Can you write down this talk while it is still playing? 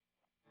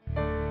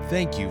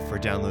Thank you for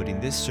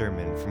downloading this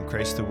sermon from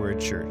Christ the Word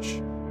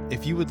Church.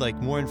 If you would like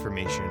more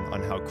information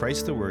on how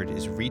Christ the Word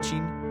is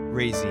reaching,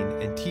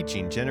 raising, and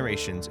teaching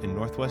generations in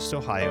Northwest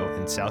Ohio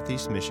and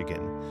Southeast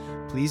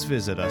Michigan, please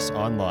visit us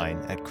online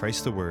at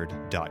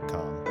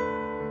christtheword.com.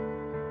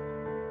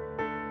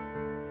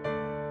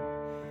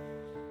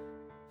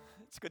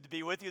 It's good to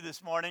be with you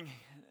this morning.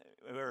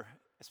 We're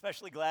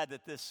especially glad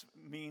that this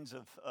means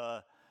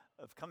of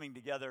coming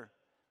together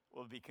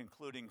will be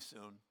concluding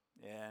soon,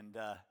 and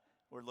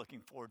we're looking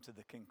forward to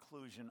the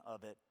conclusion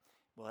of it.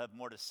 We'll have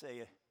more to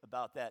say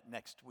about that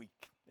next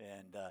week,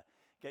 and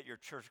get your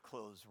church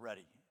clothes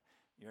ready.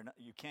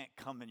 You can't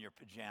come in your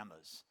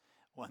pajamas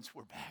once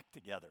we're back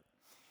together.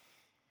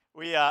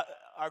 We are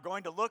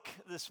going to look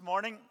this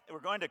morning. We're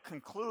going to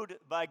conclude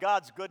by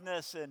God's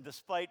goodness, and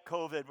despite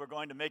COVID, we're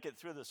going to make it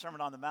through the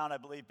Sermon on the Mount, I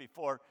believe,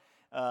 before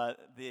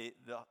the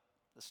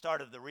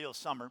start of the real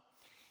summer.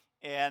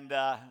 And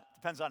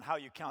depends on how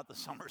you count the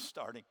summer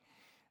starting.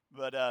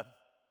 But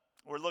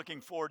we're looking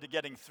forward to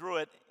getting through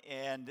it.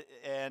 And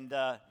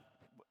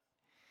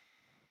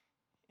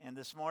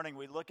this morning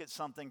we look at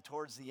something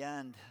towards the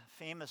end,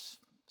 famous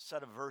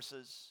set of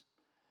verses.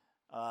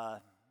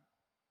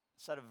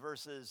 Set of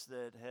verses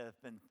that have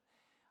been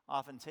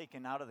often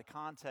taken out of the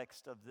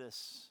context of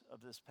this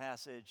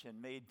passage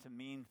and made to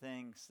mean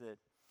things that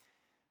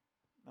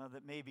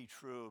may be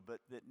true, but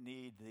that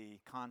need the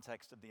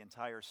context of the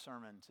entire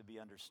sermon to be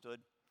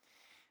understood.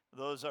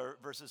 Those are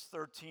verses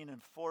 13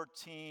 and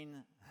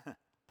 14.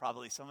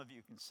 Probably some of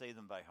you can say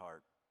them by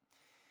heart.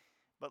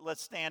 But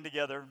let's stand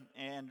together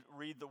and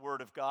read the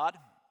Word of God.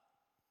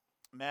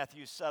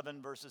 Matthew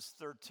 7, verses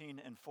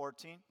 13 and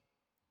 14.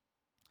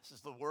 This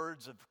is the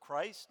words of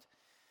Christ.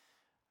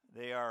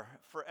 They are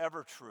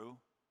forever true.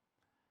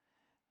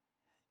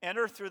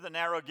 Enter through the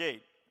narrow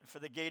gate, for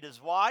the gate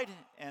is wide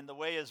and the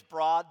way is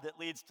broad that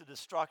leads to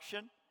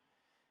destruction,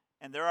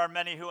 and there are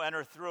many who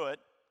enter through it.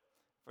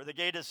 For the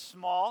gate is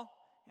small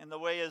and the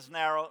way is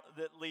narrow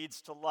that leads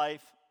to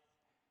life,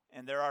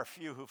 and there are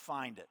few who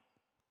find it.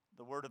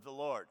 The word of the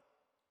Lord.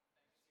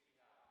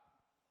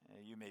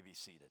 You may be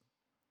seated.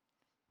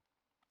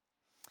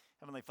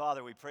 Heavenly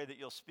Father, we pray that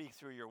you'll speak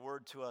through your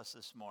word to us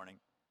this morning.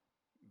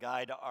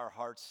 Guide our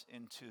hearts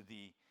into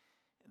the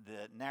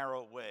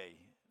narrow way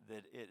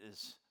that it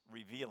is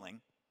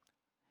revealing.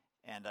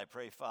 And I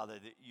pray, Father,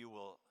 that you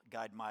will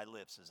guide my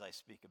lips as I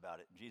speak about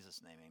it. In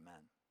Jesus' name,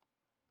 amen.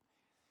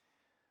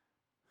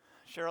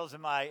 Cheryl's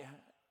and my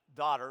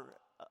daughter,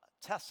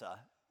 Tessa,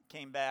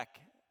 came back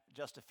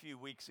just a few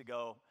weeks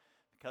ago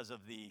because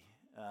of the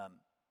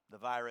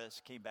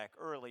virus, came back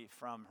early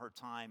from her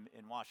time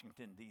in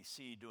Washington,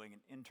 D.C. doing an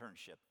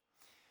internship.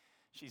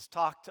 She's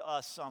talked to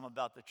us some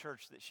about the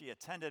church that she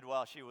attended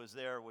while she was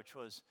there, which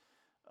was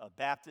a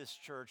Baptist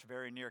church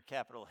very near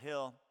Capitol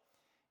Hill.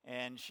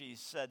 And she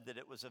said that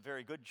it was a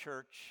very good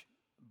church,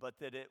 but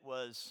that it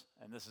was,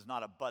 and this is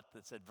not a but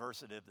that's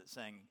adversative, that's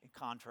saying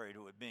contrary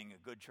to it being a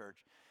good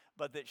church,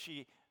 but that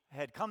she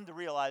had come to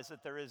realize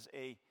that there is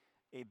a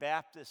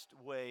Baptist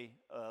way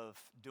of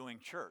doing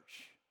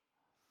church.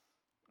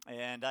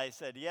 And I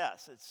said,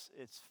 yes,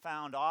 it's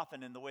found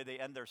often in the way they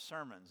end their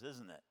sermons,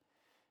 isn't it?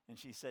 And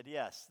she said,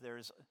 yes,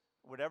 there's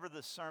whatever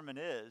the sermon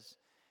is,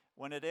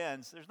 when it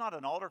ends, there's not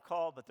an altar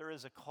call, but there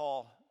is a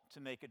call to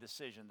make a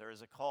decision. There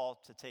is a call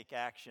to take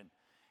action.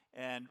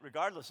 And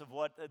regardless of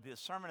what the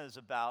sermon is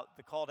about,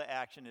 the call to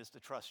action is to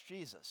trust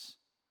Jesus.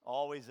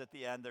 Always at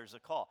the end, there's a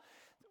call,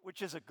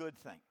 which is a good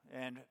thing.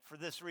 And for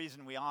this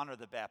reason, we honor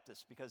the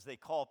Baptists, because they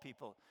call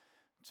people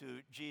to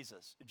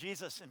Jesus.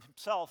 Jesus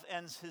himself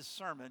ends his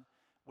sermon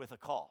with a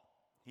call.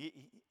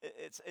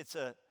 It's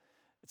a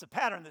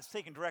pattern that's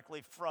taken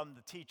directly from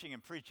the teaching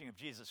and preaching of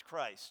Jesus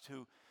Christ,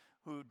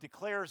 who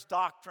declares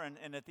doctrine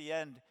and at the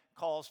end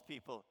calls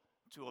people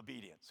to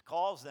obedience,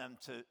 calls them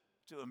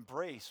to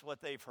embrace what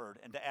they've heard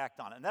and to act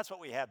on it. And that's what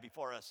we have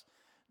before us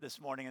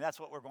this morning, and that's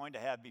what we're going to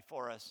have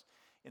before us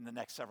in the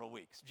next several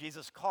weeks.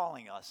 Jesus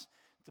calling us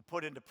to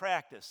put into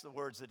practice the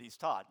words that he's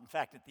taught. In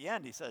fact, at the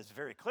end, he says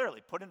very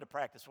clearly, put into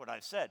practice what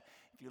I've said.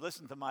 If you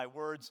listen to my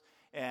words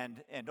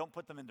and don't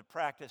put them into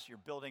practice, you're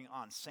building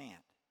on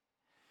sand.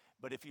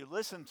 But if you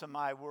listen to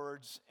my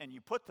words and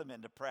you put them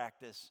into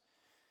practice,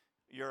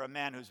 you're a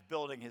man who's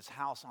building his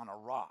house on a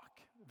rock.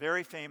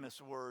 Very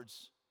famous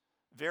words,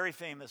 very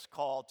famous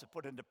call to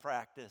put into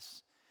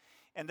practice.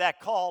 And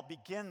that call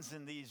begins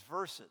in these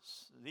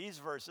verses. These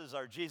verses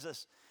are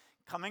Jesus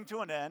coming to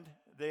an end.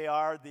 They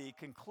are the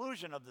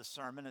conclusion of the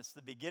sermon. It's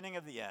the beginning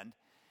of the end.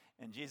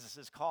 And Jesus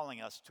is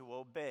calling us to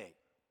obey.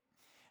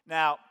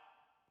 Now,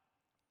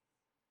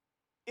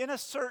 in a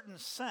certain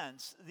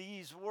sense,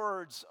 these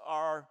words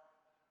are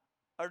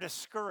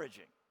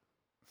discouraging.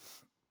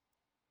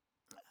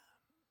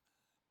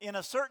 In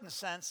a certain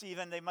sense,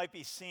 even, they might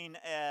be seen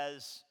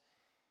as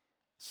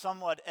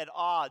somewhat at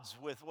odds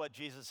with what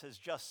Jesus has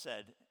just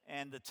said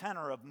and the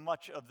tenor of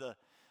much of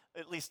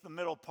at least the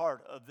middle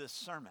part of this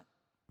sermon.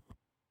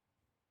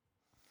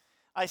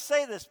 I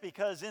say this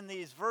because in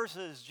these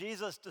verses,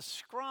 Jesus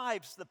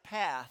describes the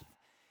path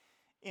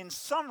in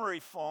summary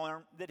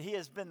form that he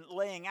has been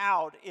laying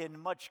out in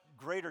much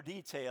greater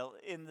detail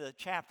in the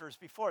chapters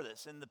before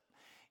this, in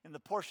the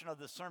portion of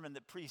the sermon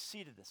that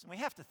preceded this. And we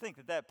have to think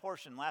that that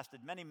portion lasted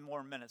many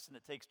more minutes than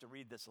it takes to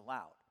read this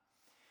aloud.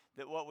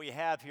 That what we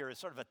have here is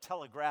sort of a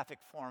telegraphic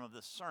form of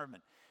the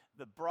sermon,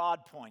 the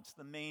broad points,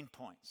 the main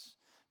points.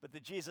 But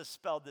that Jesus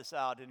spelled this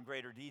out in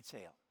greater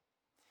detail.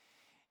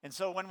 And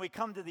so when we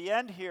come to the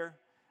end here,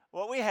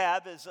 what we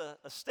have is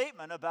a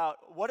statement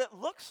about what it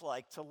looks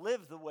like to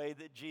live the way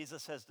that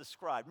Jesus has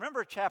described.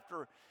 Remember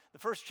the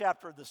first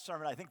chapter of the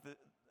sermon, I think that,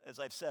 as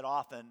I've said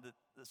often,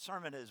 the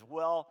sermon is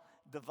well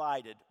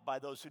divided by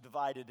those who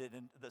divided it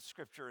in the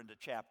scripture into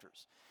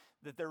chapters.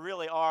 That there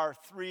really are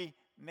three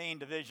main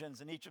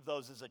divisions, and each of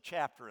those is a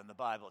chapter in the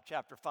Bible.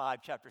 Chapter 5,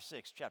 chapter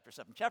 6, chapter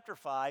 7. Chapter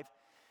 5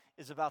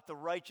 is about the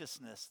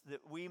righteousness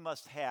that we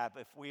must have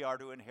if we are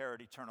to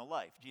inherit eternal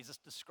life. Jesus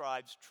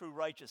describes true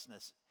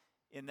righteousness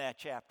in that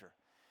chapter.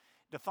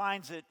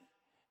 Defines it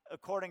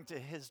according to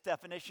his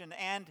definition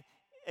and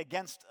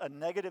against a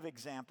negative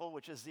example,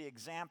 which is the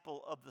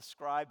example of the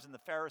scribes and the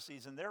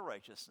Pharisees and their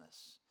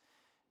righteousness.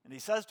 And he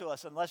says to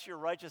us, unless your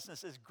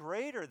righteousness is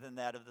greater than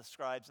that of the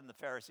scribes and the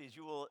Pharisees,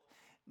 you will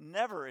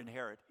never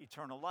inherit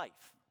eternal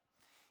life.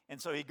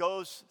 And so he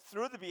goes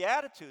through the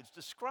Beatitudes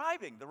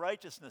describing the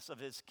righteousness of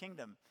his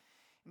kingdom.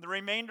 And the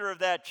remainder of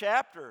that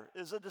chapter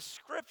is a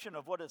description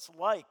of what it's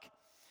like.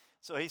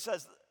 So he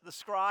says, the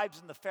scribes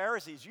and the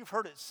Pharisees, you've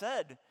heard it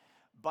said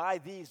by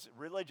these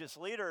religious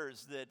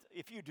leaders that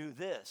if you do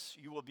this,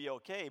 you will be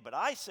okay. But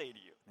I say to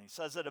you, and he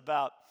says it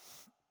about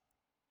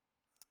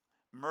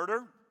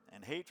murder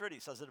and hatred. He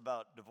says it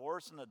about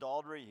divorce and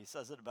adultery. He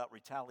says it about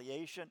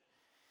retaliation.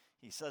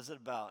 He says it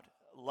about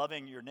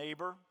loving your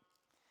neighbor.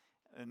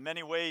 In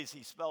many ways,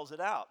 he spells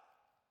it out.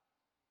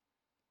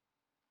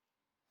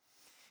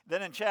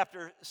 Then in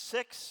chapter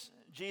 6,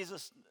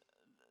 Jesus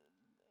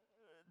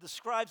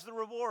describes the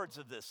rewards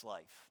of this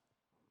life.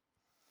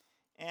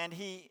 And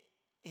he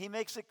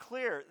makes it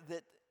clear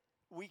that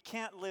we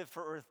can't live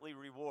for earthly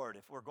reward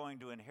if we're going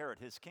to inherit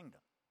his kingdom.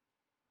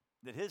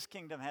 That his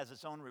kingdom has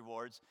its own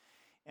rewards,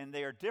 and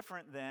they are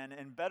different than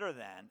and better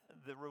than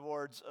the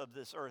rewards of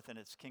this earth and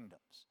its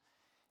kingdoms.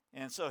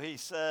 And so he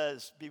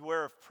says,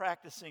 beware of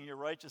practicing your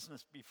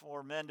righteousness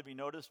before men to be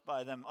noticed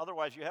by them.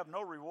 Otherwise, you have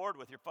no reward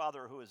with your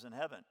Father who is in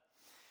heaven.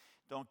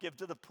 Don't give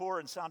to the poor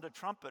and sound a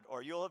trumpet,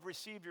 or you'll have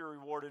received your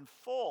reward in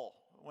full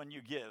when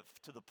you give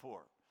to the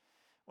poor.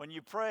 When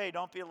you pray,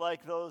 don't be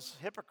like those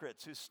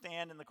hypocrites who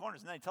stand in the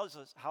corners. And then he tells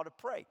us how to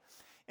pray.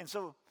 And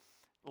so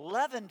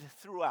leavened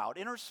throughout,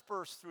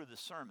 interspersed through the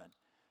sermon,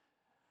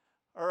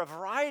 are a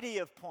variety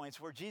of points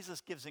where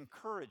Jesus gives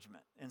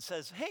encouragement and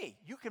says, hey,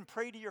 you can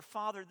pray to your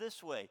Father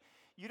this way.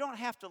 You don't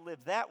have to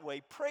live that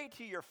way. Pray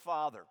to your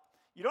Father.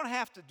 You don't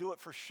have to do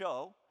it for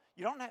show.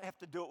 You don't have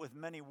to do it with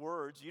many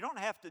words. You don't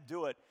have to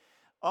do it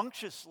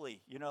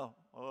unctuously,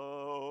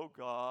 oh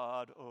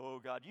God.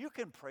 You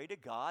can pray to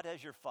God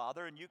as your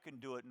Father, and you can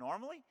do it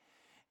normally,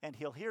 and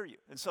he'll hear you.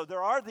 And so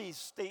there are these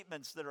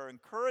statements that are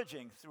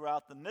encouraging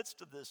throughout the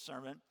midst of this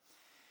sermon.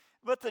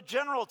 But the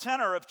general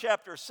tenor of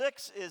chapter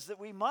 6 is that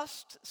we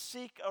must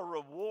seek a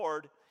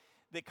reward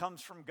that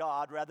comes from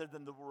God rather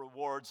than the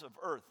rewards of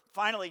earth.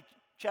 Finally,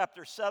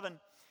 chapter 7,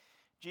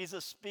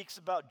 Jesus speaks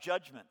about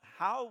judgment,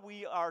 how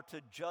we are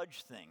to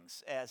judge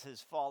things as his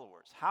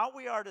followers, how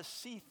we are to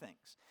see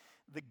things,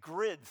 the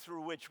grid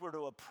through which we're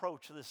to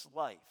approach this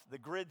life, the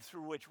grid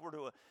through which we're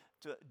to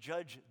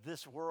judge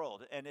this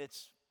world and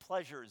its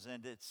pleasures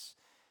and its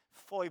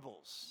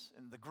foibles,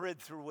 and the grid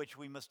through which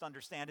we must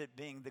understand it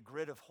being the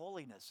grid of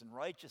holiness and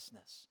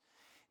righteousness.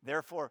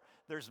 Therefore,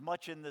 there's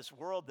much in this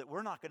world that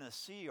we're not going to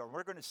see, or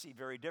we're going to see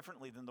very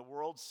differently than the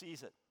world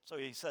sees it. So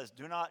he says,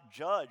 do not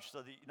judge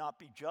so that you not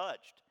be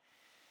judged.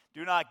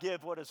 Do not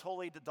give what is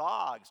holy to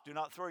dogs. Do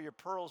not throw your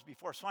pearls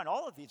before swine.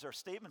 All of these are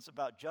statements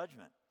about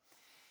judgment.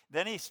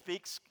 Then he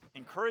speaks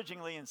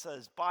encouragingly and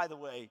says, by the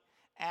way,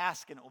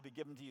 ask and it will be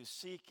given to you.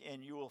 Seek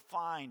and you will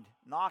find.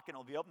 Knock and it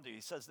will be opened to you.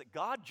 He says that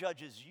God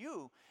judges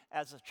you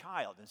as a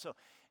child. And so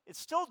it's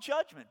still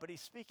judgment, but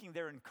he's speaking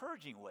there in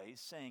encouraging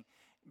ways, saying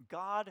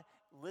God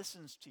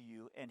listens to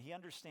you and he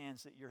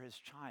understands that you're his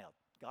child.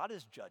 God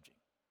is judging.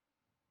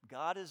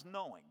 God is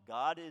knowing.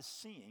 God is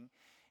seeing.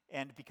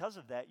 And because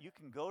of that, you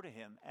can go to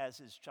him as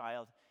his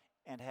child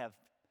and have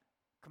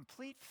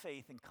complete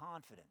faith and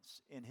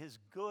confidence in his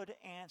good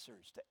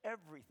answers to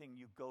everything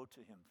you go to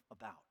him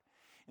about,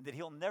 and that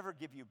he'll never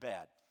give you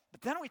bad.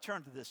 But then we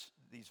turn to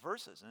these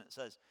verses, and it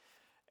says,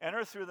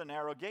 enter through the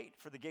narrow gate,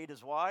 for the gate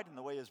is wide and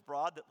the way is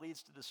broad that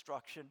leads to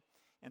destruction,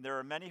 and there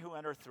are many who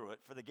enter through it,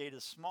 for the gate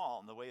is small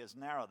and the way is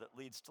narrow that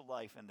leads to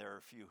life, and there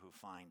are few who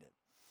find it.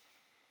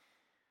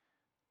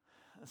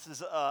 This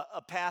is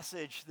a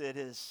passage that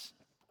is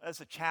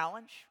a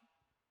challenge.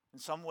 In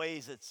some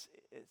ways, it's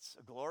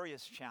a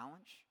glorious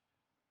challenge.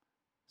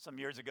 Some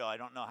years ago, I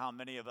don't know how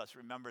many of us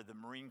remember the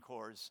Marine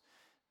Corps'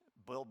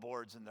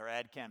 billboards in their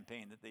ad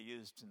campaign that they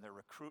used in their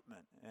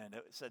recruitment. And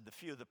it said, the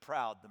few, the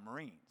proud, the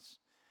Marines.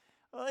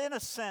 Well, in a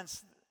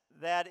sense,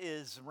 that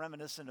is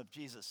reminiscent of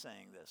Jesus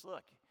saying this.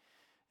 Look,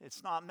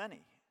 it's not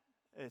many.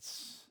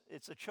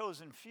 It's a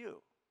chosen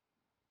few.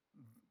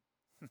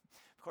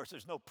 Of course,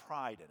 there's no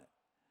pride in it.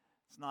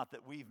 It's not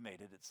that we've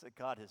made it, it's that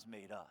God has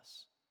made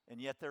us.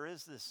 And yet there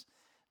is this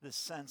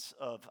sense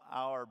of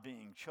our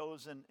being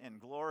chosen and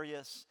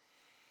glorious.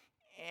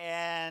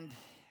 And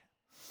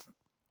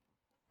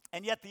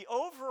yet the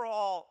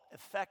overall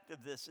effect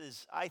of this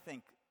is, I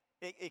think,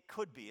 it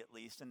could be at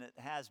least, and it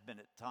has been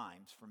at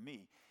times for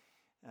me,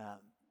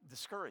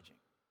 discouraging.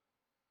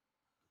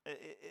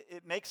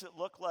 It makes it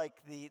look like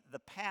the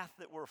path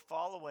that we're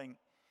following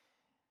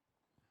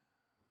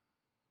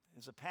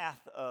is a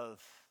path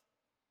of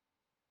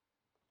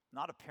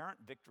not apparent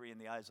victory in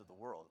the eyes of the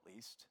world, at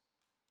least.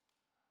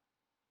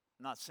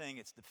 I'm not saying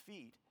it's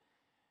defeat,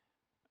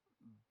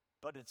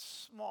 but it's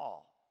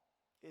small.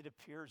 It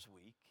appears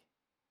weak.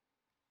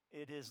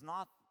 It is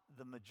not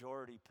the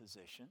majority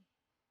position.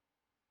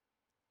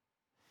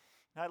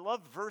 And I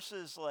love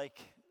verses like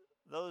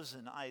those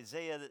in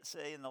Isaiah that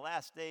say, in the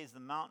last days, the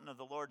mountain of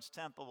the Lord's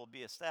temple will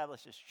be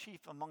established as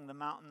chief among the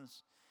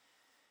mountains,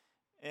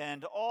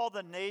 and all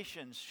the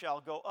nations shall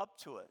go up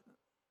to it.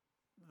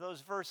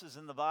 Those verses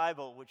in the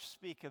Bible which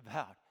speak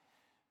about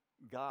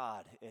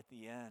God at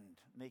the end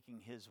making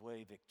his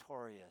way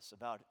victorious,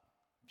 about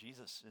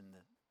Jesus in the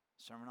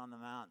Sermon on the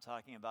Mount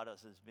talking about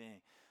us as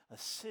being a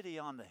city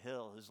on the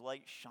hill whose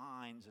light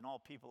shines and all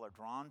people are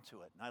drawn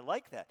to it. And I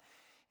like that.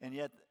 And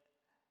yet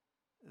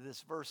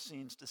this verse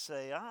seems to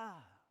say,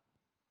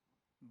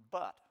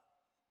 but.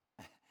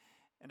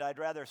 And I'd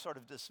rather sort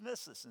of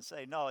dismiss this and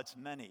say, no, it's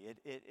many.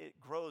 It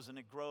grows and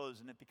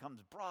it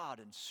becomes broad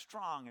and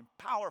strong and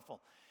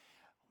powerful,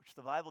 which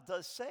the Bible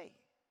does say.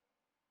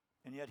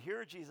 And yet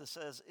here Jesus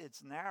says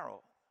it's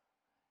narrow,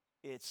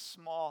 it's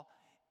small,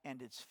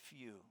 and it's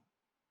few.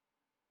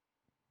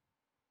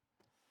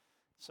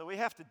 So we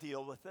have to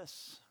deal with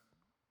this.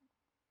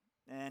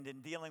 And in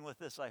dealing with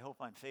this, I hope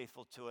I'm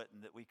faithful to it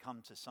and that we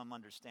come to some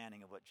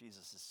understanding of what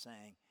Jesus is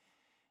saying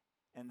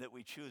and that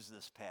we choose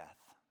this path.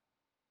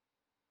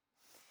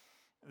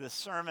 This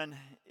sermon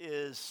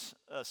is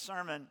a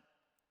sermon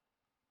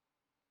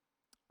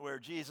where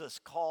Jesus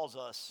calls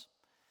us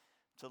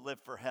to live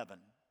for heaven.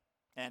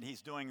 And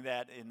he's doing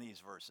that in these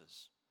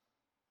verses.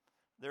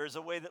 There is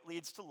a way that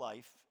leads to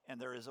life, and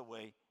there is a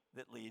way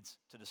that leads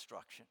to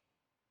destruction.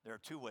 There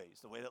are two ways.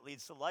 The way that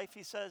leads to life,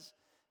 he says,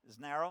 is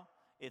narrow,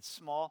 it's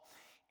small.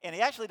 And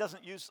he actually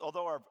doesn't use,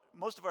 although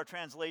most of our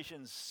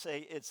translations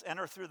say it's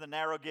enter through the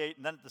narrow gate,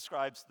 and then it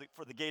describes,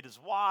 for the gate is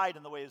wide,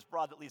 and the way is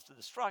broad that leads to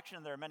destruction,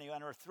 and there are many who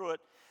enter through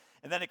it.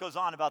 And then it goes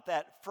on about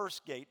that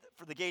first gate.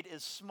 For the gate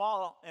is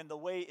small and the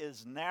way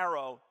is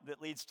narrow that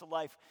leads to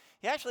life.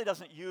 He actually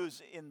doesn't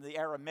use in the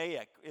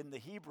Aramaic, in the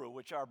Hebrew,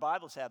 which our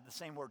Bibles have, the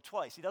same word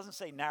twice. He doesn't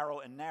say narrow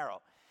and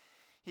narrow.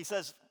 He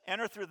says,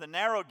 enter through the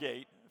narrow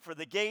gate, for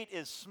the gate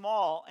is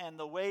small and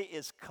the way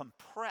is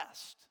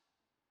compressed.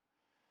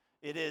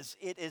 It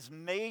is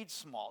made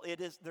small.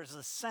 There's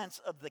a sense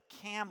of the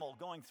camel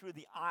going through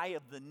the eye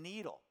of the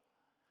needle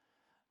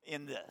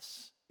in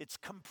this. It's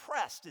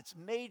compressed. It's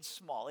made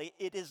small.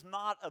 It is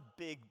not a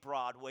big,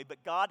 broad way,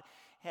 but God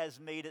has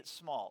made it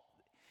small.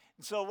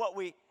 And so what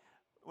we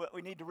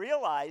need to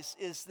realize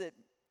is that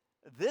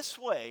this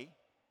way,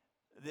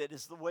 that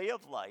is the way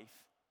of life,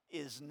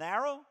 is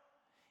narrow,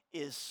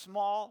 is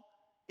small,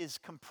 is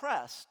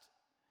compressed,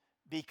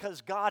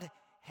 because God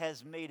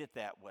has made it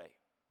that way.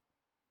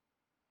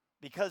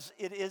 Because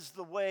it is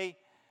the way,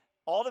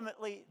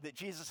 ultimately, that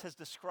Jesus has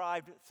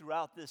described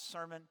throughout this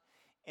sermon,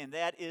 and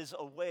that is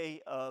a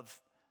way of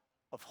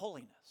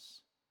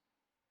holiness.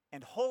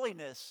 And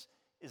holiness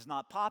is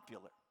not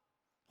popular.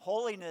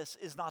 Holiness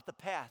is not the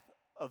path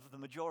of the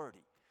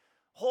majority.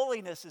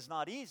 Holiness is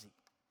not easy.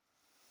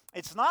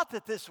 It's not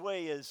that this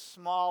way is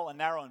small and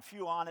narrow and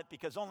few on it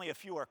because only a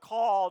few are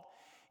called,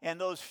 and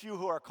those few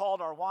who are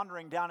called are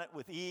wandering down it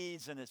with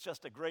ease, and it's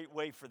just a great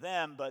way for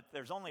them, but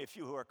there's only a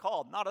few who are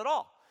called. Not at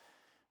all.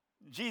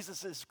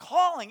 Jesus is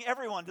calling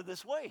everyone to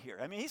this way here.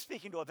 I mean, he's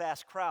speaking to a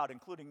vast crowd,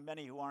 including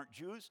many who aren't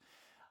Jews,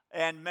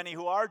 and many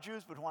who are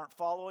Jews but who aren't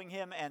following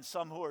him, and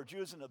some who are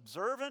Jews and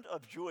observant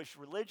of Jewish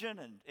religion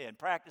and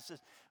practices,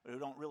 but who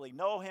don't really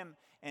know him,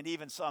 and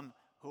even some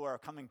who are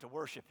coming to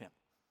worship him.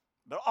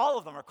 But all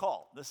of them are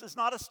called. This is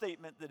not a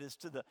statement that is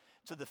to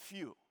the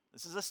few.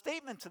 This is a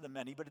statement to the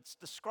many, but it's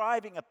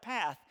describing a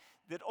path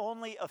that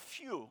only a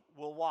few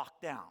will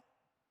walk down.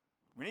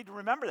 We need to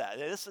remember that.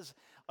 This is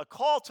a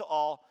call to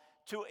all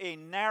to a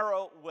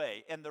narrow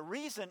way. And the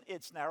reason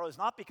it's narrow is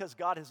not because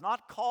God has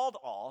not called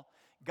all.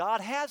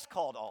 God has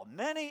called all.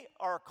 Many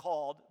are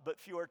called, but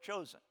few are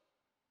chosen.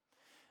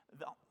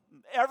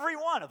 Every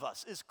one of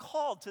us is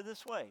called to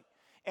this way.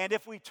 And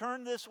if we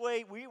turn this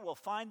way, we will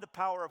find the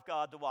power of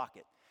God to walk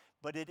it.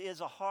 But it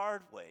is a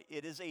hard way.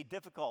 It is a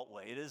difficult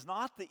way. It is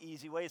not the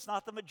easy way. It's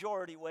not the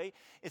majority way.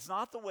 It's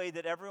not the way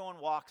that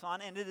everyone walks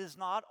on, and it is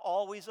not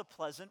always a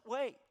pleasant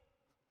way.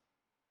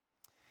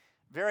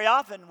 Very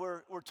often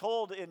we're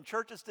told in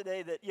churches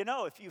today that,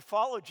 if you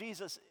follow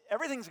Jesus,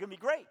 everything's going to be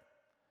great.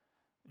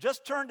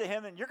 Just turn to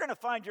him and you're going to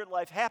find your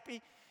life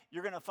happy.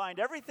 You're going to find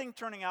everything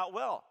turning out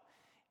well.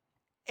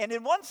 And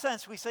in one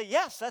sense, we say,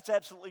 yes, that's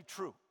absolutely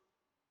true.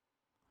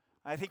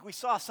 I think we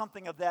saw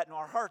something of that, and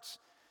our hearts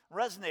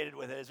resonated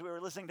with it as we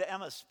were listening to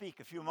Emma speak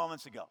a few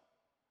moments ago.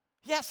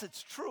 Yes,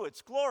 it's true.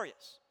 It's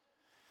glorious.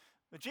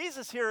 But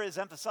Jesus here is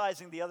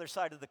emphasizing the other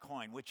side of the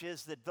coin, which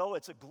is that though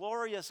it's a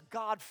glorious,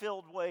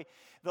 God-filled way,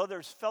 though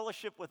there's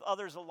fellowship with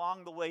others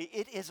along the way,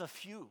 it is a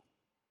few.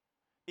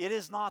 It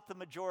is not the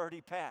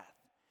majority path.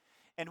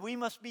 And we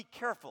must be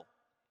careful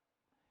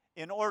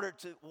in order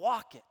to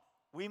walk it.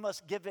 We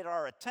must give it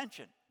our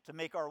attention to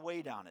make our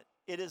way down it.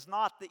 It is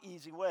not the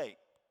easy way.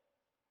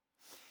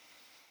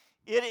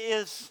 It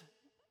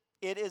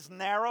is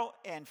narrow,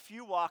 and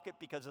few walk it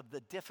because of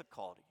the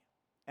difficulty.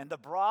 And the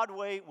broad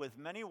way, with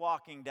many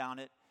walking down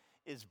it,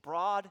 is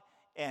broad,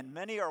 and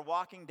many are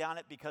walking down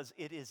it because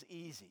it is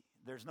easy.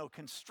 There's no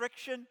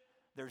constriction,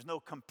 there's no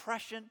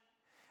compression.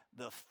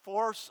 The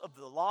force of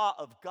the law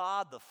of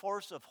God, the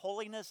force of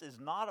holiness is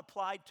not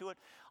applied to it.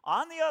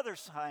 On the other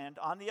hand,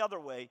 on the other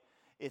way,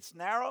 it's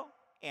narrow,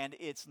 and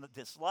it's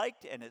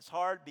disliked, and it's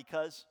hard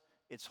because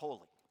it's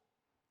holy.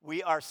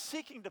 We are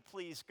seeking to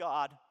please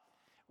God.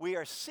 We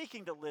are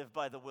seeking to live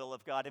by the will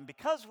of God. And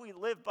because we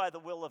live by the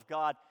will of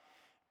God,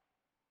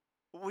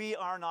 we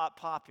are not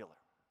popular.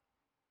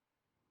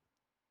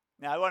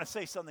 Now, I want to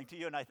say something to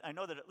you, and I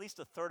know that at least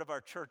a third of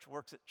our church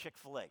works at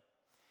Chick-fil-A.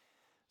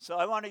 So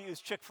I want to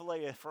use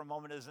Chick-fil-A for a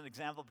moment as an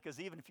example, because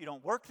even if you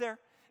don't work there,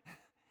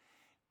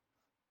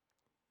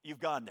 you've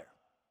gone there.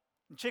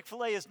 And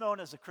Chick-fil-A is known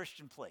as a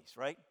Christian place,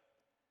 right?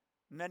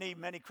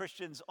 Many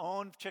Christians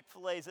own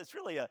Chick-fil-A's. It's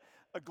really a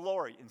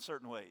glory in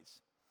certain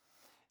ways.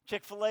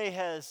 Chick-fil-A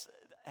has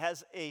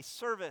a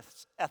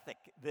service ethic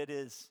that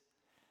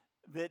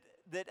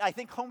I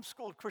think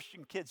homeschooled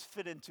Christian kids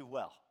fit into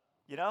well.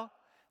 You know?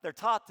 They're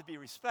taught to be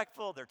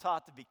respectful. They're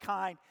taught to be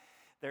kind.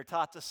 They're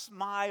taught to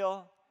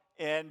smile.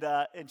 And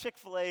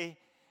Chick-fil-A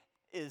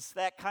is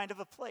that kind of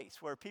a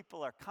place where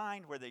people are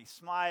kind, where they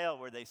smile,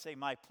 where they say,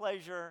 "My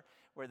pleasure,"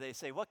 where they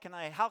say,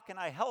 how can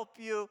I help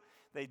you?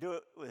 They do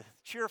it with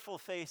cheerful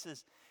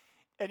faces.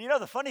 And you know,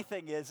 the funny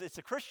thing is, it's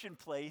a Christian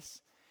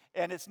place,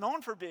 and it's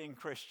known for being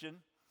Christian,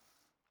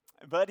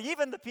 but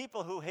even the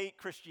people who hate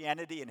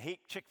Christianity and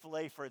hate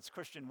Chick-fil-A for its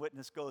Christian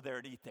witness go there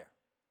and eat there.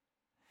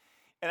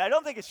 And I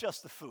don't think it's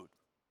just the food.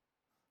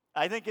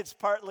 I think it's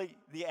partly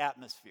the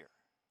atmosphere,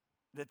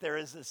 that there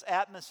is this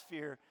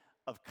atmosphere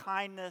of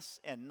kindness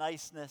and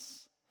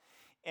niceness,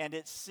 and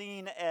it's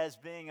seen as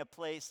being a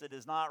place that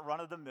is not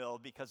run-of-the-mill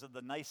because of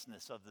the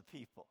niceness of the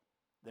people.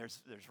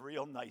 There's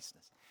real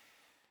niceness.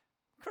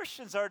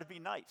 Christians are to be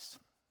nice,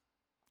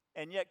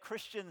 and yet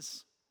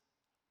Christians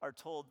are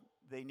told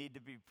they need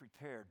to be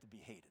prepared to be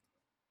hated.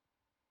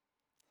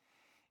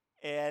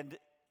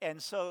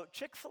 And so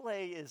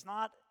Chick-fil-A is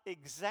not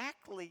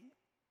exactly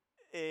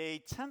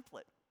a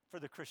template for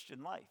the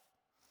Christian life.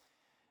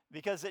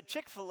 Because at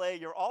Chick-fil-A,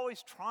 you're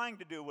always trying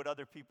to do what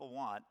other people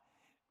want,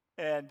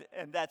 and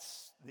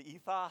that's the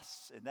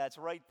ethos, and that's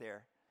right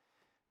there.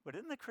 But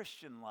in the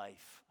Christian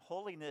life,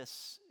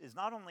 holiness is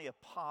not only a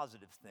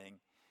positive thing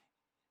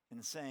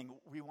in saying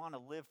we want to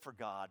live for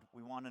God,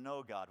 we want to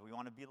know God, we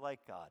want to be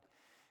like God,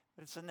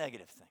 but it's a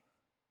negative thing.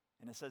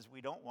 And it says we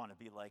don't want to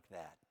be like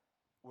that.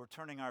 We're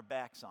turning our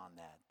backs on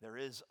that. There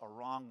is a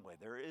wrong way.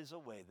 There is a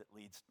way that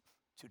leads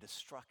to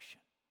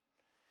destruction.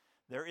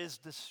 There is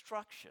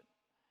destruction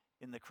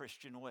in the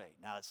Christian way.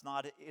 Now, it's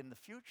not in the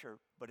future,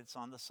 but it's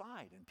on the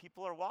side, and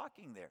people are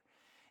walking there.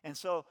 And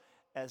so,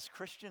 as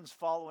Christians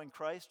following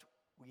Christ,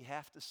 we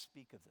have to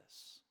speak of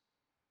this.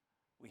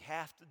 We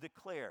have to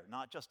declare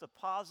not just a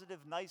positive,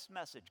 nice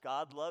message.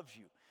 God loves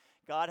you.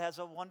 God has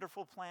a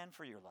wonderful plan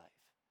for your life.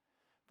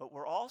 But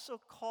we're also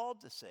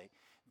called to say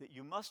that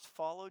you must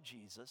follow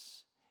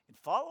Jesus. And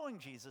following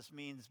Jesus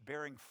means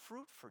bearing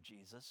fruit for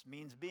Jesus,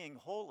 means being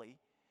holy.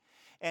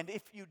 And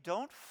if you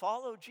don't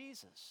follow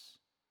Jesus,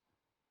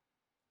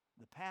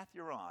 the path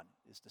you're on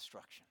is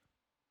destruction.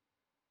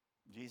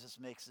 Jesus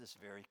makes this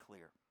very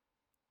clear.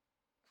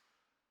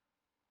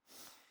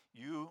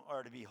 You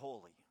are to be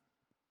holy.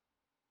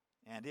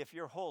 And if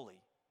you're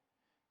holy,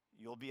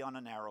 you'll be on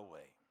a narrow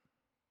way.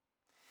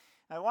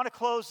 I want to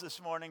close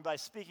this morning by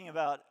speaking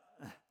about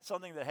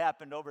something that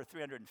happened over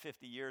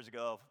 350 years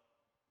ago,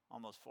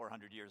 almost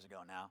 400 years ago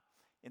now,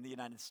 in the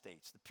United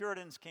States. The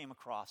Puritans came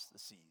across the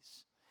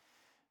seas.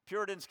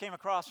 Puritans came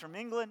across from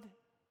England.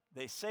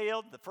 They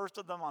sailed, the first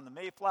of them on the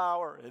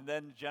Mayflower, and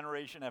then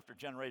generation after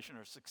generation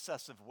or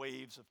successive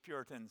waves of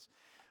Puritans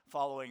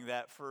following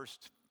that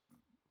first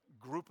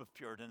group of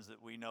Puritans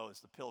that we know as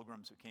the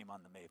Pilgrims who came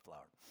on the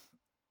Mayflower.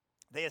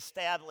 They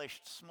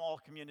established small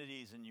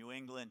communities in New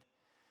England.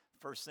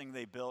 First thing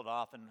they built,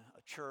 often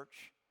a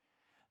church.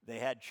 They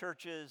had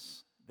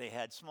churches, they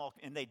had small,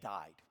 and they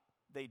died.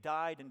 They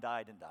died and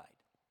died and died.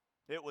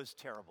 It was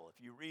terrible.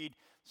 If you read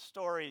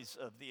stories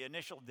of the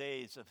initial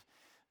days of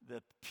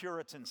the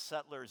Puritan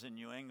settlers in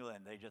New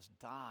England, they just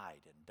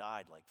died and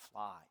died like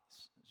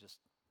flies. It's just,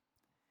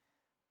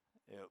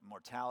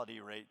 mortality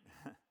rate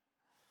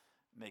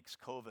makes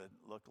COVID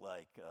look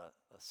like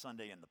a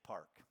Sunday in the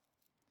park.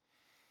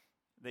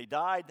 They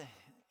died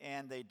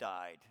and they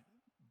died,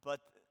 but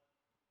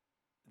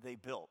they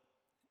built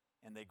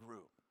and they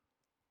grew.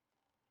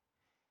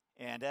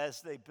 And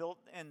as they built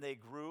and they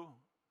grew,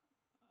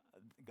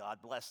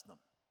 God blessed them.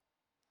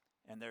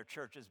 And their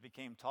churches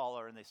became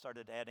taller, and they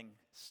started adding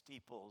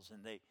steeples,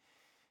 and they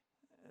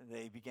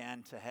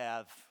began to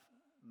have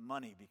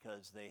money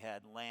because they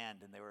had land,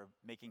 and they were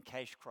making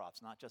cash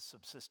crops, not just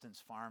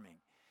subsistence farming.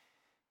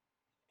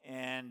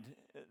 And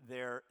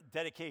their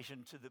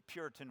dedication to the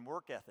Puritan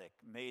work ethic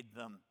made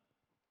them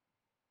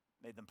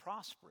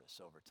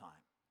prosperous over time.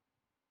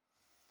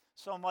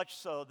 So much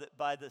so that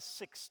by the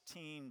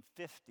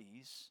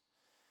 1650s,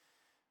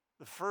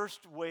 the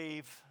first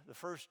wave, the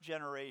first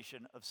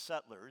generation of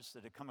settlers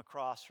that had come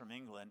across from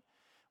England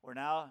were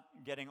now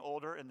getting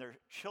older, and their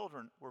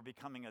children were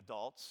becoming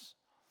adults.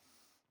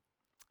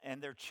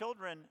 And their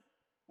children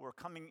were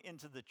coming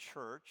into the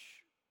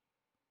church,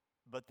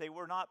 but they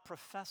were not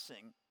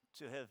professing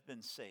to have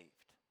been saved.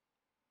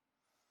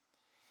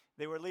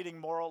 They were leading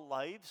moral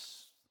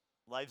lives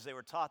they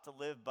were taught to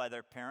live by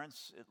their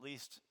parents, at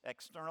least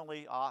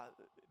externally,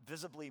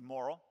 visibly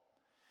moral.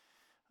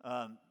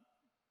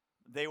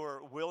 They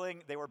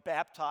were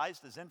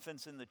baptized as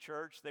infants in the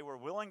church. They were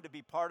willing to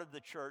be part of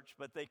the church,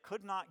 but they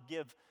could not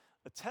give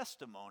a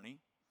testimony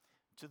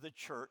to the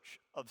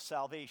church of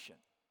salvation,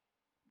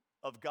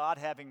 of God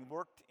having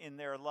worked in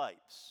their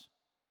lives.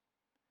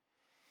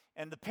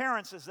 And the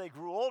parents, as they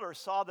grew older,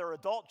 saw their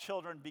adult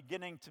children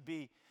beginning to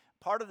be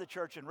part of the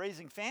church and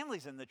raising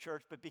families in the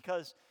church, but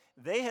because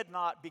they had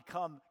not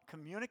become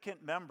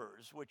communicant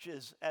members, which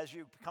is, as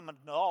you become an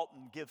adult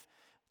and give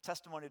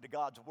testimony to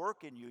God's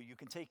work in you, you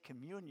can take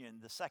communion,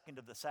 the second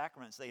of the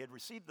sacraments. They had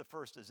received the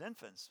first as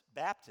infants,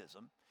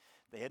 baptism.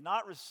 They had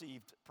not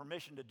received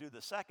permission to do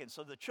the second.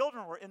 So the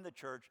children were in the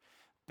church,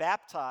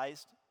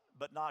 baptized,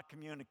 but not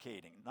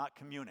communicating, not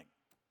communing.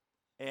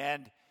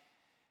 And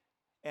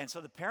so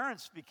the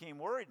parents became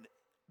worried,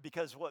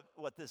 because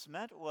what this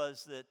meant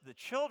was that the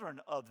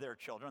children of their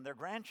children, their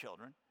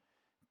grandchildren,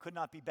 could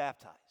not be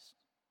baptized.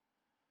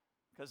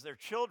 Because their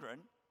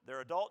children,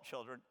 their adult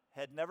children,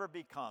 had never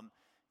become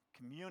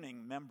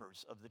communing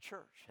members of the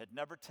church, had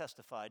never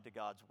testified to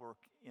God's work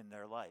in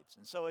their lives.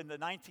 And so in the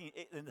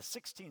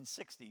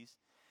 1660s,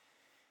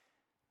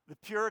 the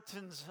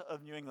Puritans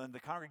of New England, the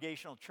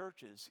congregational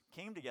churches,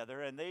 came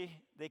together, and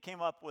they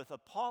came up with a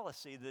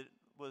policy that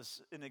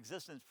was in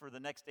existence for the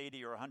next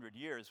 80 or 100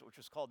 years, which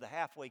was called the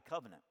Halfway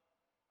Covenant.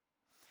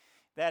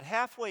 That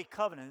Halfway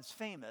Covenant is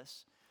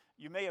famous.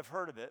 You may have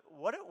heard of it.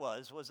 What it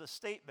was a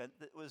statement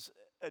that was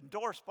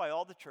endorsed by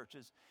all the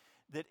churches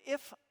that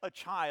if a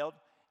child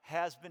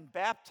has been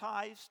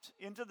baptized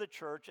into the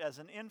church as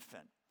an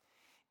infant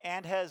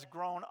and has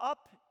grown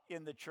up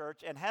in the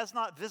church and has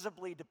not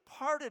visibly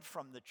departed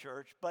from the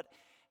church, but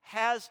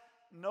has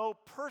no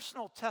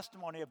personal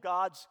testimony of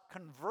God's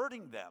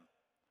converting them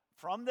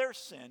from their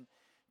sin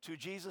to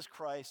Jesus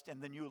Christ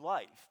and the new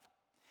life,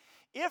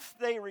 if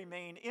they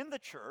remain in the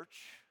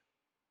church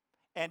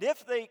and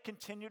if they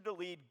continue to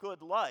lead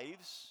good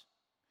lives,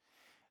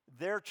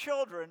 their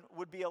children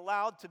would be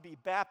allowed to be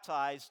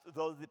baptized,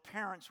 though the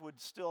parents would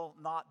still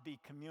not be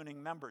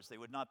communing members. They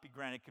would not be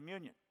granted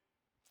communion.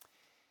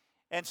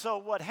 And so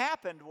what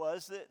happened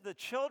was that the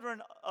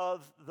children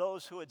of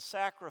those who had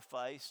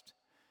sacrificed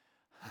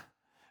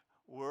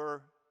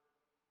were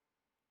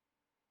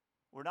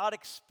not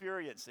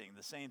experiencing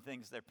the same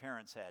things their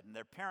parents had. And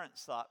their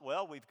parents thought,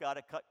 well, we've got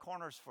to cut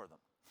corners for them.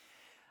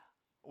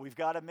 We've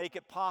got to make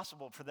it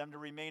possible for them to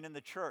remain in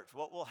the church.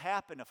 What will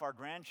happen if our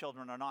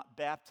grandchildren are not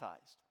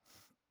baptized?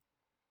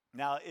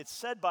 Now, it's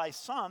said by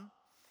some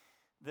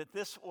that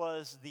this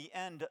was the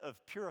end of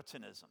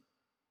Puritanism.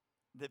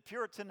 That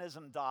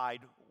Puritanism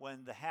died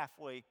when the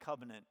Halfway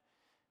Covenant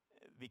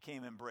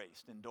became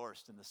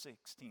endorsed in the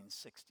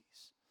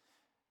 1660s,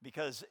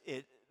 because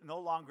it no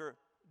longer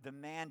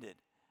demanded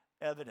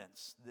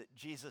evidence that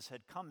Jesus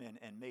had come in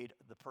and made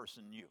the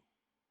person new.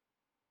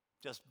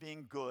 Just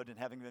being good and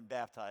having been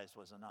baptized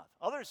was enough.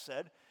 Others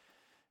said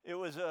it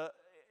was a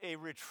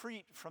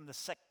retreat from the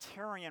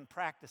sectarian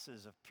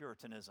practices of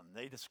Puritanism.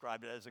 They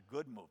described it as a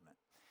good movement.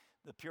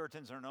 The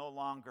Puritans are no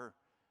longer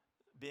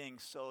being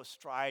so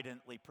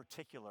stridently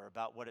particular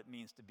about what it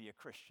means to be a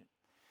Christian.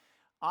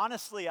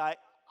 Honestly, I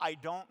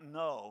don't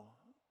know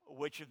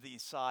which of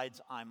these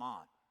sides I'm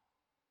on.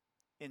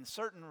 In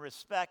certain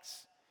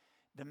respects,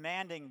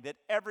 demanding that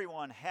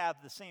everyone have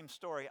the same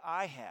story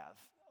I have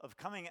of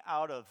coming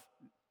out of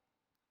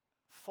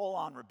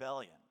full-on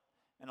rebellion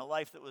and a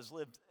life that was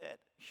lived at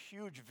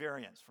huge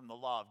variance from the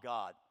law of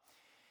God,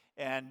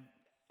 and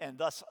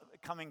thus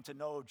coming to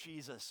know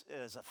Jesus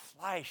as a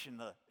flash in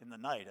the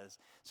night, as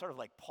sort of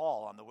like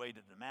Paul on the way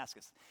to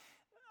Damascus.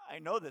 I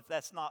know that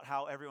that's not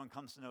how everyone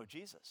comes to know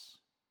Jesus.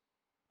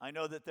 I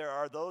know that there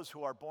are those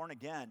who are born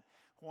again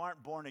who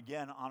aren't born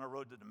again on a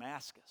road to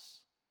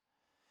Damascus.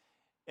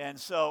 And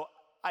so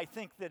I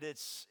think that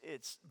it's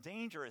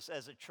dangerous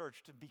as a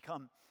church to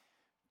become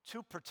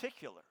too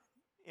particular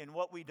in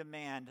what we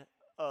demand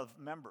of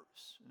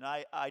members. And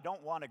I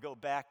don't want to go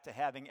back to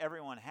having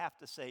everyone have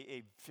to say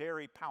a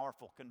very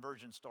powerful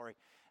conversion story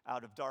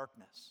out of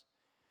darkness.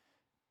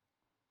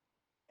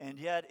 And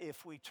yet,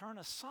 if we turn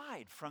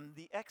aside from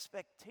the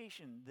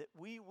expectation that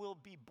we will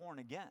be born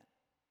again,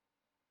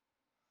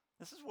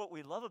 this is what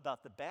we love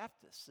about the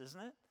Baptists,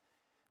 isn't it?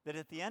 That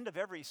at the end of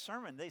every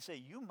sermon, they say,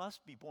 you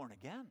must be born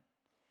again.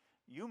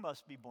 You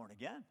must be born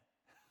again.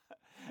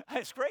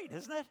 It's great,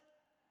 isn't it?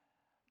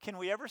 Can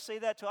we ever say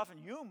that too often?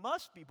 You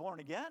must be born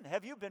again.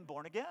 Have you been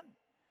born again?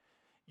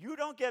 You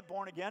don't get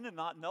born again and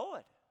not know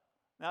it.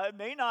 Now, it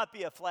may not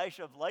be a flash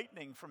of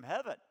lightning from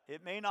heaven.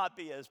 It may not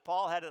be as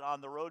Paul had it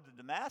on the road to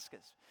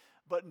Damascus.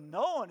 But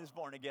no one is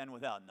born again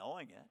without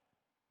knowing it.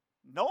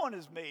 No one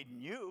is made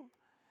new.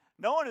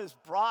 No one is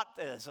brought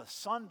as a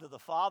son to the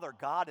Father,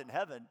 God in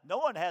heaven. No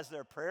one has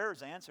their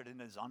prayers answered and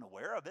is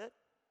unaware of it.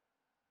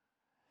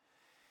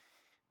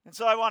 And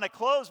so I want to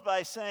close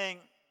by saying,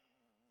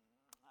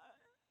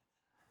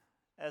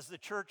 as the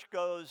church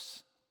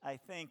goes, I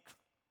think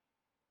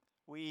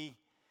we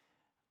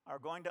are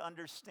going to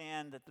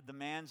understand that the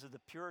demands of the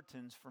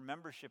Puritans for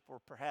membership were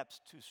perhaps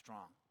too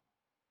strong.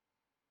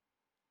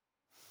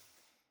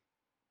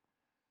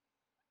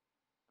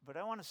 But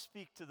I want to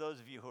speak to those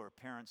of you who are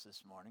parents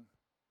this morning.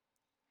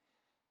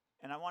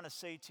 And I want to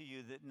say to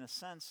you that in a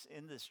sense,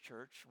 in this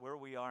church, where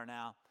we are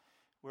now,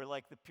 we're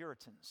like the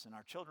Puritans, and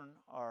our children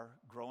are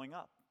growing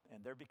up,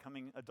 and they're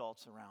becoming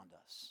adults around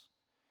us.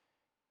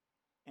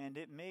 And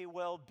it may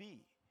well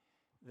be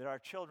that our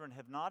children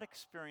have not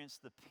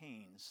experienced the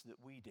pains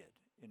that we did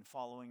in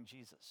following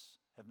Jesus,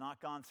 have not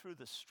gone through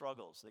the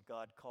struggles that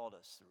God called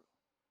us through.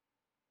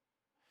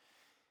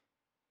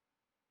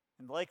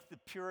 And like the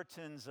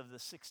Puritans of the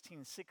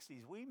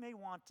 1660s, we may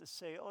want to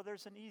say, oh,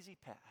 there's an easy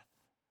path.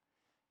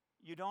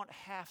 You don't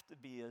have to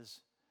be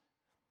as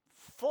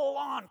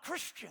full-on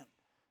Christian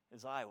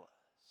as I was.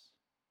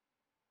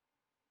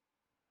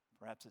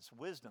 Perhaps it's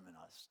wisdom in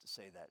us to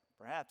say that.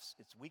 Perhaps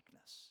it's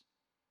weakness.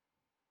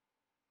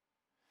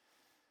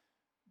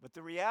 But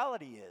the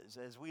reality is,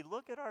 as we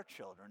look at our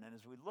children and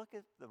as we look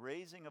at the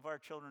raising of our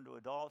children to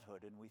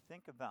adulthood and we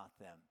think about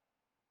them,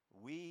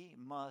 we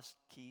must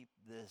keep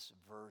this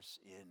verse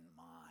in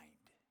mind.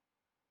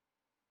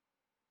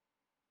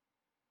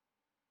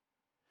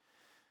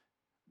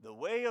 The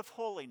way of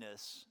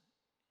holiness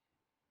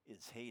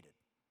is hated.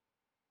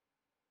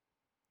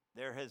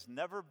 There has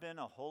never been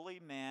a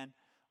holy man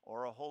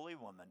or a holy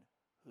woman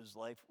whose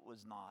life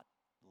was not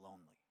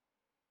lonely.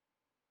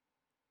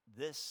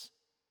 This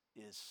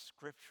is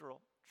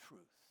scriptural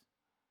truth.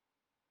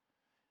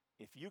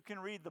 If you can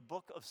read the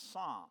book of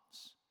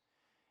Psalms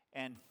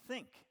and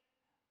think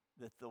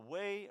that the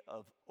way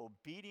of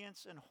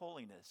obedience and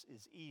holiness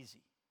is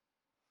easy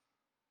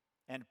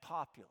and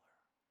popular,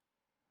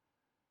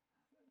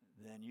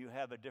 then you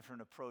have a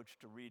different approach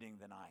to reading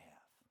than I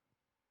have.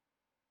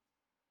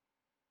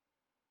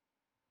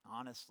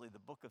 Honestly, the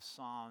book of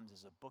Psalms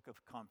is a book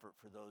of comfort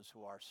for those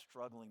who are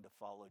struggling to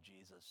follow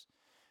Jesus,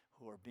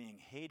 who are being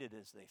hated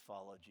as they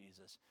follow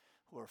Jesus,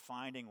 who are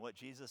finding what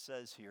Jesus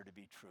says here to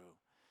be true,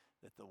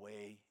 that the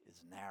way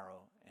is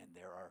narrow and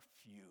there are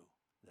few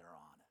that are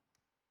on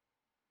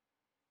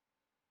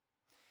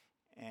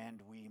it.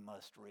 And we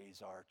must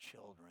raise our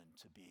children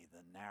to be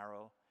the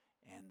narrow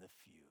and the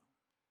few.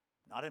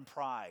 Not in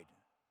pride,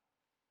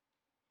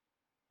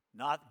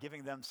 not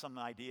giving them some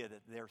idea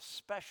that they're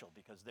special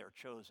because they're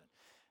chosen.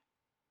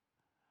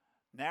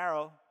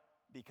 Narrow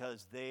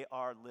because they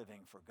are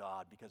living for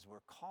God, because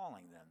we're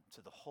calling them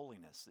to the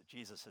holiness that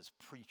Jesus has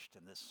preached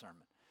in this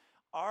sermon.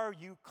 Are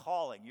you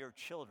calling your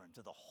children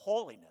to the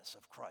holiness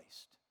of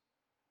Christ?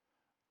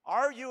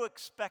 Are you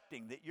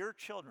expecting that your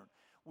children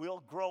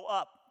will grow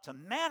up to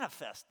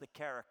manifest the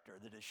character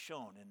that is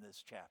shown in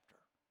this chapter,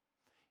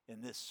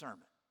 in this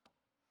sermon?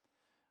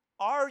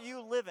 Are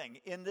you living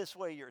in this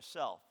way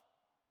yourself?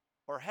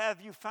 Or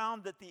have you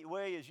found that the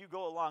way as you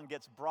go along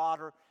gets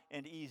broader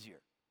and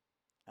easier?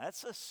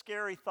 That's a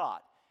scary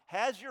thought.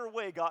 Has your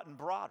way gotten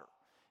broader?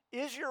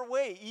 Is your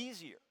way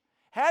easier?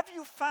 Have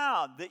you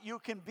found that you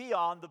can be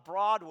on the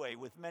broad way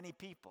with many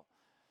people?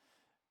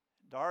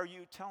 And are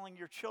you telling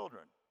your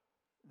children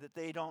that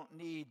they don't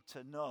need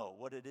to know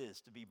what it is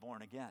to be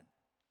born again?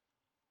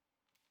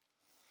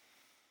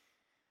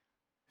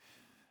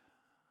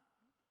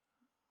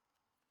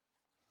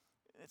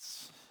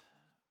 It's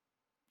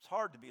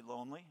hard to be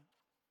lonely.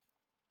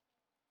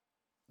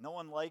 No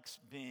one likes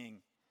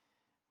being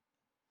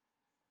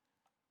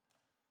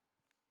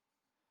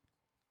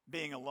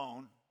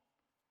alone.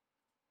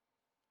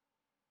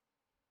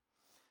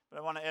 But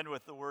I want to end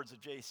with the words of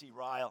J.C.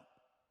 Ryle,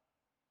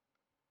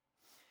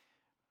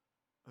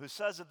 who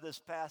says of this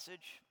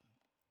passage,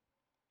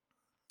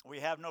 we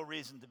have no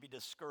reason to be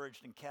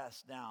discouraged and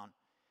cast down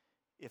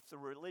if the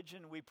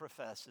religion we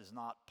profess is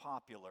not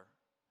popular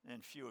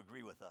and few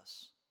agree with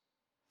us.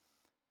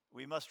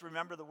 We must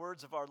remember the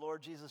words of our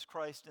Lord Jesus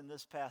Christ in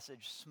this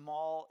passage,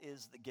 small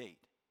is the gate.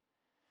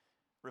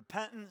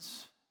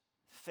 Repentance,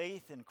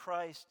 faith in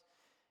Christ,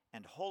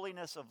 and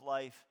holiness of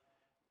life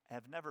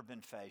have never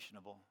been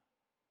fashionable.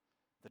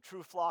 The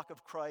true flock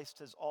of Christ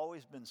has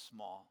always been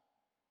small.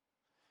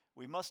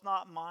 We must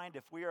not mind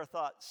if we are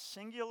thought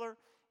singular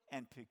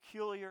and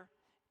peculiar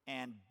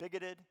and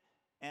bigoted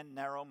and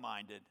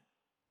narrow-minded,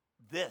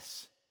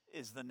 This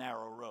is the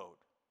narrow road.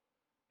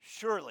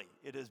 Surely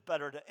it is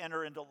better to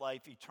enter into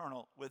life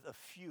eternal with a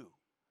few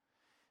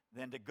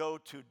than to go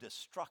to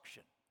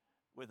destruction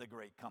with a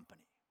great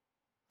company.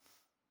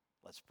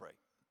 Let's pray.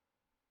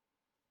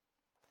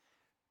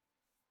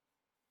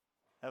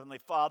 Heavenly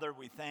Father,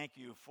 we thank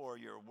you for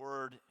your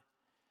word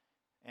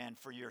and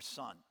for your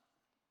Son.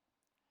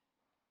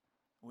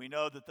 We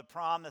know that the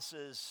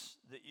promises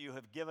that you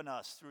have given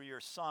us through your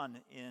Son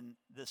in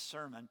this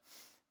sermon,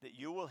 that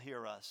you will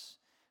hear us,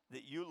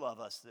 that you love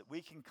us, that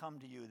we can come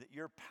to you, that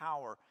your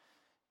power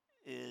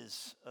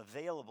is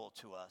available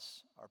to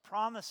us, are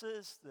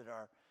promises that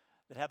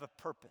have a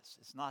purpose.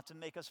 It's not to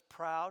make us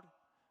proud.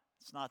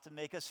 It's not to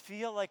make us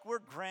feel like we're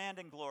grand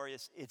and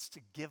glorious. It's to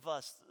give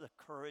us the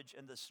courage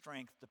and the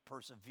strength to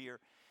persevere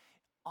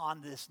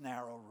on this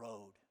narrow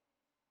road.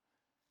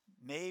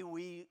 May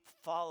we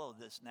follow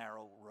this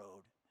narrow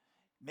road.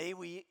 May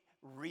we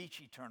reach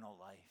eternal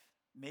life.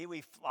 May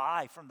we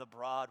fly from the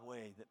broad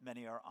way that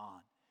many are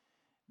on.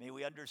 May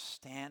we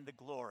understand the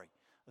glory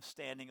of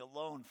standing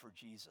alone for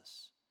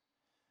Jesus.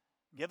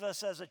 Give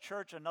us as a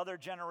church another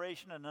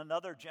generation and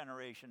another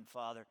generation,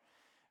 Father,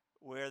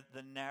 where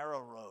the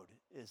narrow road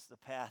is the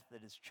path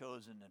that is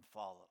chosen and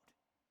followed.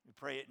 We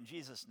pray it in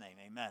Jesus' name,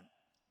 amen.